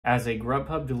As a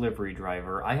Grubhub delivery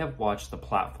driver, I have watched the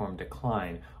platform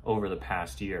decline over the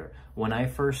past year. When I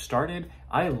first started,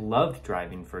 I loved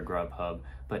driving for Grubhub,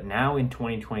 but now in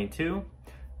 2022,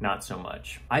 not so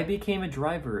much. I became a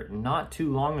driver not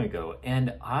too long ago,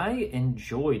 and I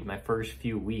enjoyed my first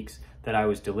few weeks that I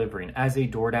was delivering. As a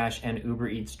DoorDash and Uber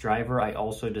Eats driver, I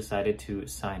also decided to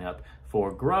sign up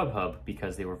for Grubhub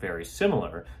because they were very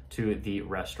similar to the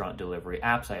restaurant delivery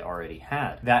apps I already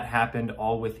had. That happened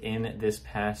all within this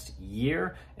past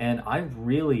year, and I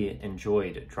really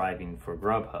enjoyed driving for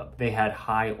Grubhub. They had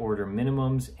high order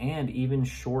minimums and even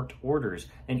short orders,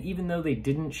 and even though they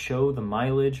didn't show the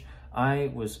mileage,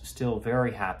 I was still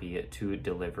very happy to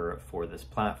deliver for this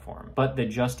platform. But the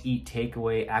Just Eat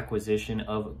Takeaway acquisition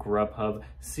of Grubhub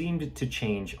seemed to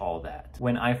change all that.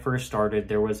 When I first started,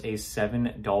 there was a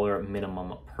 $7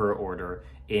 minimum per order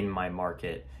in my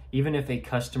market. Even if a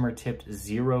customer tipped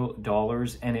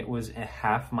 $0 and it was a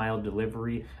half-mile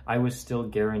delivery, I was still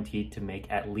guaranteed to make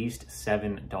at least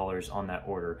 $7 on that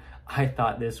order. I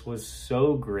thought this was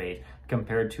so great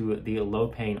compared to the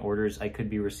low-paying orders I could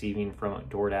be receiving from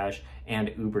DoorDash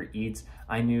and Uber Eats.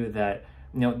 I knew that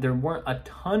there weren't a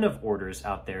ton of orders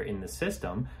out there in the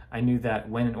system. I knew that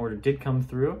when an order did come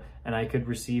through and I could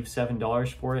receive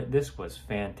 $7 for it, this was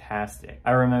fantastic.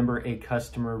 I remember a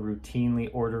customer routinely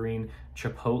ordering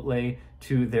Chipotle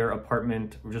to their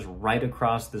apartment just right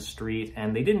across the street,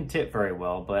 and they didn't tip very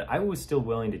well, but I was still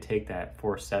willing to take that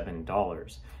for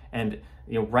 $7. And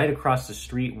right across the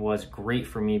street was great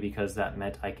for me because that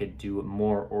meant I could do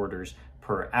more orders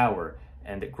per hour.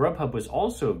 And Grubhub was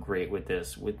also great with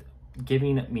this, with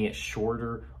giving me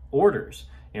shorter orders.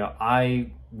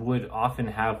 I would often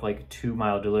have like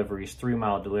 2-mile deliveries,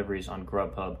 3-mile deliveries on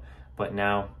Grubhub, but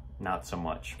now not so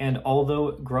much. And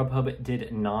although Grubhub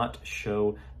did not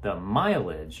show the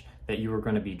mileage that you were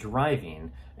going to be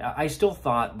driving, I still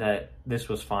thought that this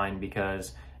was fine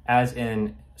because as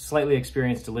an slightly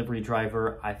experienced delivery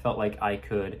driver, I felt like I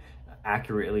could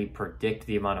accurately predict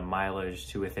the amount of mileage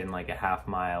to within like a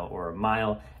half-mile or a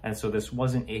mile, and so this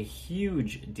wasn't a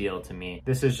huge deal to me.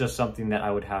 This is just something that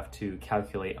I would have to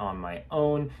calculate on my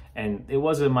own, and it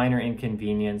was a minor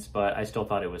inconvenience, but I still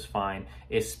thought it was fine,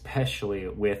 especially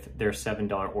with their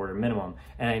 $7 order minimum.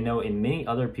 And I know in many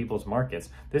other people's markets,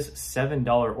 this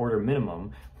 $7 order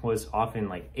minimum was often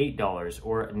like $8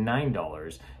 or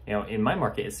 $9. In my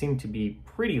market, it seemed to be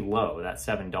pretty low, that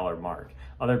 $7 mark.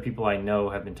 Other people I know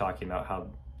have been talking about how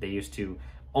they used to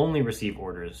only receive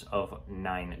orders of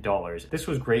 $9. This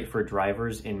was great for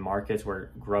drivers in markets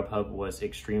where Grubhub was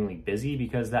extremely busy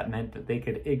because that meant that they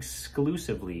could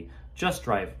exclusively just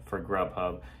drive for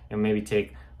Grubhub and maybe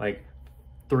take like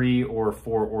 3 or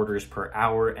 4 orders per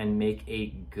hour and make a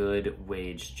good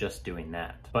wage just doing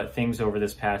that. But things over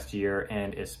this past year,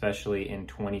 and especially in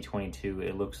 2022,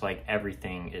 it looks like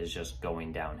everything is just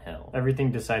going downhill.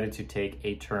 Everything decided to take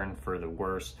a turn for the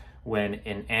worse when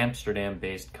an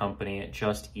Amsterdam-based company,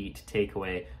 Just Eat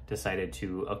Takeaway, decided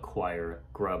to acquire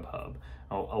Grubhub.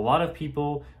 A lot of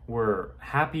people were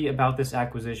happy about this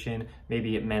acquisition.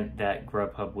 Maybe it meant that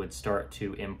Grubhub would start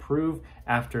to improve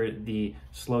after the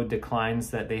slow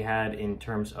declines that they had in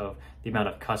terms of the amount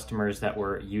of customers that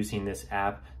were using this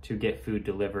app to get food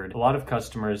delivered. A lot of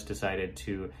customers decided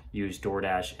to use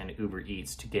DoorDash and Uber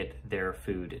Eats to get their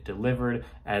food delivered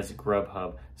as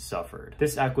Grubhub suffered.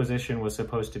 This acquisition was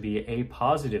supposed to be a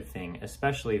positive thing,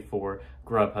 especially for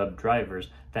Grubhub drivers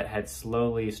that had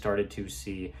slowly started to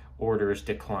see orders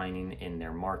declining in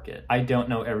their market. I don't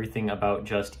know everything about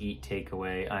Just Eat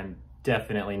Takeaway. I'm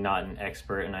definitely not an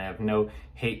expert and I have no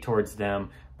hate towards them,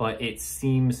 but it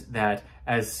seems that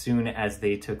as soon as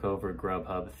they took over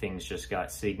Grubhub, things just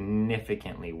got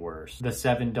significantly worse. The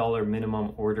 $7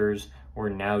 minimum orders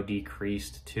were now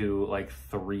decreased to like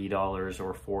 $3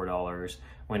 or $4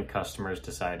 when customers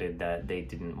decided that they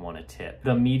didn't want to tip.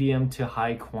 The medium to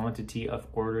high quantity of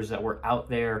orders that were out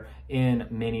there in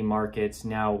many markets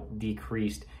now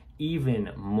decreased even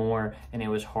more, and it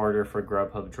was harder for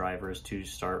Grubhub drivers to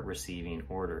start receiving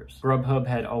orders. Grubhub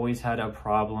had always had a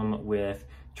problem with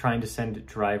trying to send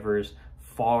drivers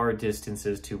far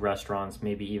distances to restaurants,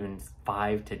 maybe even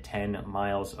 5 to 10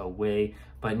 miles away,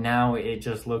 but now it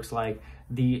just looks like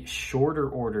the shorter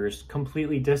orders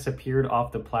completely disappeared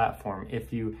off the platform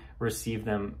if you receive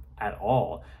them at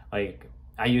all. Like,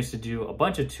 I used to do a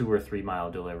bunch of 2 or 3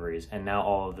 mile deliveries, and now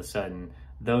all of a sudden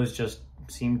those just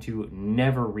seem to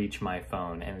never reach my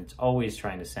phone, and it's always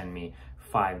trying to send me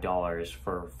 $5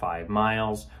 for 5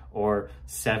 miles or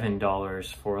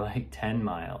 $7 for like 10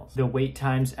 miles. The wait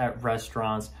times at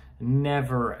restaurants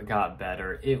never got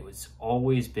better. It was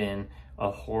always been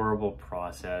a horrible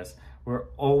process we're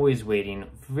always waiting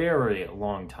very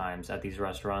long times at these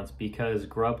restaurants because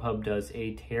Grubhub does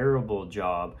a terrible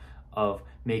job of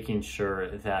making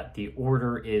sure that the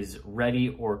order is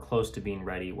ready or close to being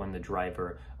ready when the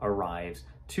driver arrives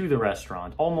to the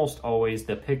restaurant. Almost always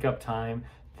the pickup time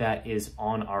that is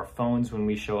on our phones when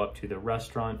we show up to the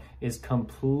restaurant is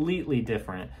completely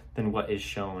different than what is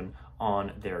shown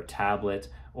on their tablet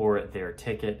or their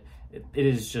ticket. It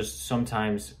is just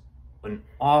sometimes an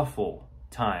awful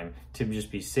time to just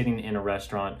be sitting in a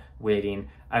restaurant waiting.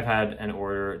 I've had an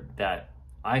order that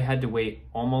I had to wait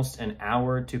almost an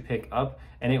hour to pick up,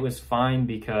 and it was fine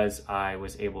because I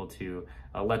was able to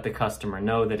let the customer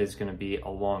know that it's going to be a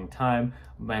long time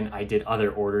when I did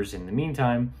other orders in the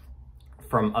meantime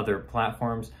from other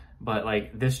platforms. But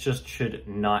like, this just should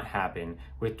not happen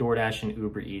with DoorDash and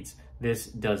Uber Eats. This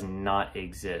does not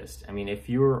exist. I mean, if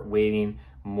you're waiting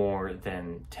more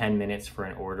than 10 minutes for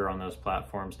an order on those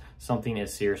platforms, something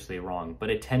is seriously wrong. But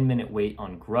a 10-minute wait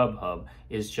on Grubhub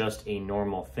is just a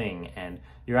normal thing, and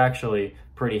you're actually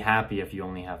pretty happy if you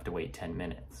only have to wait 10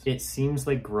 minutes. It seems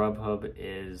like Grubhub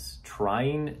is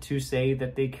trying to say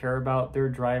that they care about their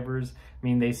drivers. I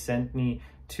mean, they sent me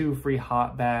 2 free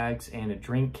hot bags and a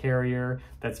drink carrier.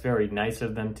 That's very nice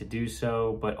of them to do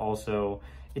so, but also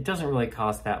it doesn't really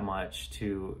cost that much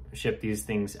to ship these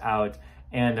things out.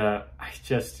 And I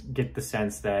just get the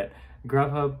sense that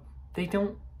Grubhub, they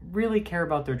don't really care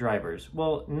about their drivers.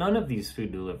 Well, none of these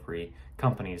food delivery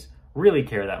companies really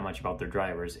care that much about their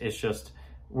drivers. It's just,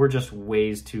 we're just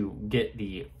ways to get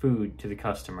the food to the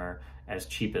customer as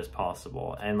cheap as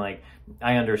possible. And like,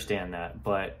 I understand that,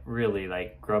 but really,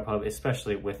 like, Grubhub,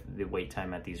 especially with the wait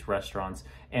time at these restaurants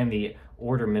and the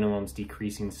order minimums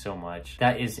decreasing so much,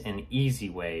 that is an easy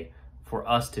way for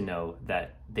us to know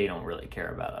that they don't really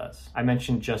care about us. I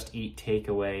mentioned Just Eat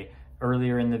Takeaway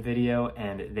earlier in the video,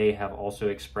 and they have also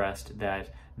expressed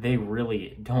that they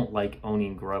really don't like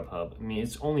owning Grubhub. I mean,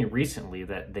 it's only recently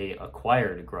that they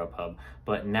acquired Grubhub,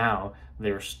 but now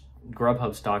their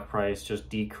Grubhub stock price just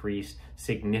decreased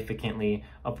significantly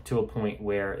up to a point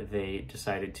where they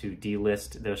decided to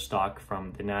delist their stock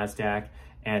from the NASDAQ.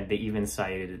 And they even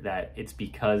cited that it's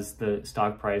because the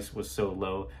stock price was so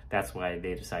low, that's why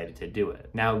they decided to do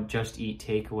it. Now, Just Eat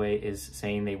Takeaway is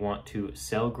saying they want to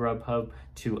sell Grubhub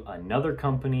to another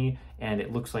company, and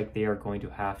it looks like they are going to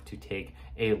have to take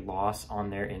a loss on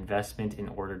their investment in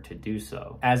order to do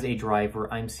so. As a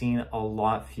driver, I'm seeing a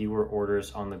lot fewer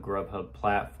orders on the Grubhub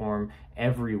platform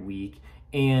every week,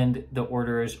 and the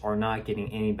orders are not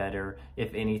getting any better.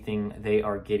 If anything, they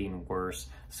are getting worse.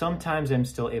 Sometimes I'm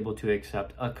still able to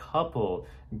accept a couple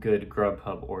good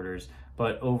Grubhub orders,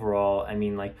 but overall, I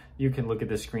mean, like, you can look at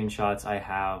the screenshots I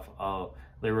have.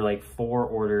 There were like 4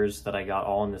 orders that I got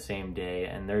all in the same day,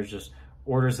 and there's just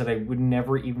orders that I would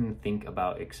never even think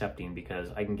about accepting because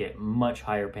I can get much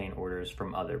higher paying orders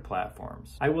from other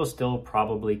platforms. I will still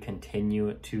probably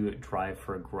continue to drive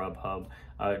for Grubhub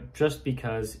just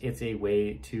because it's a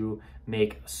way to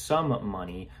make some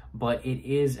money, but it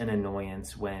is an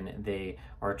annoyance when they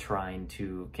are trying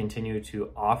to continue to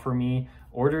offer me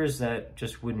orders that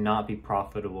just would not be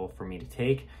profitable for me to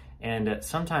take. And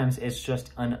sometimes it's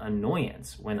just an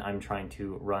annoyance when I'm trying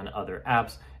to run other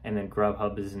apps and then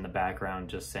Grubhub is in the background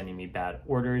just sending me bad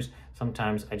orders.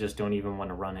 Sometimes I just don't even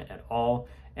want to run it at all.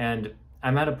 And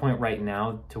I'm at a point right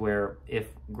now to where if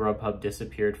Grubhub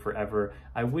disappeared forever,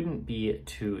 I wouldn't be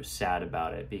too sad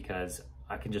about it because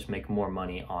I can just make more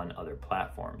money on other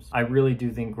platforms. I really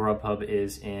do think Grubhub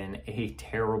is in a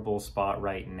terrible spot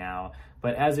right now,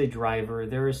 but as a driver,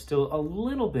 there is still a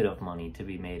little bit of money to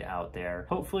be made out there.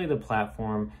 Hopefully the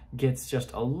platform gets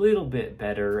just a little bit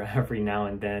better every now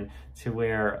and then to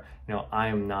where, you know, I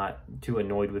am not too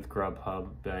annoyed with Grubhub,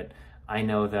 but I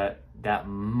know that that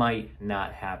might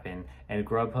not happen, and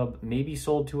Grubhub may be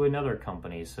sold to another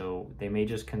company, so they may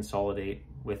just consolidate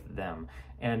with them.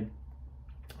 And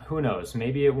who knows,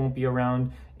 maybe it won't be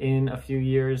around in a few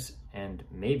years, and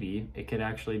maybe it could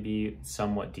actually be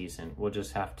somewhat decent. We'll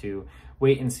just have to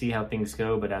wait and see how things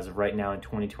go, but as of right now in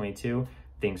 2022,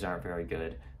 things aren't very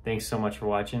good. Thanks so much for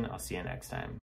watching. I'll see you next time.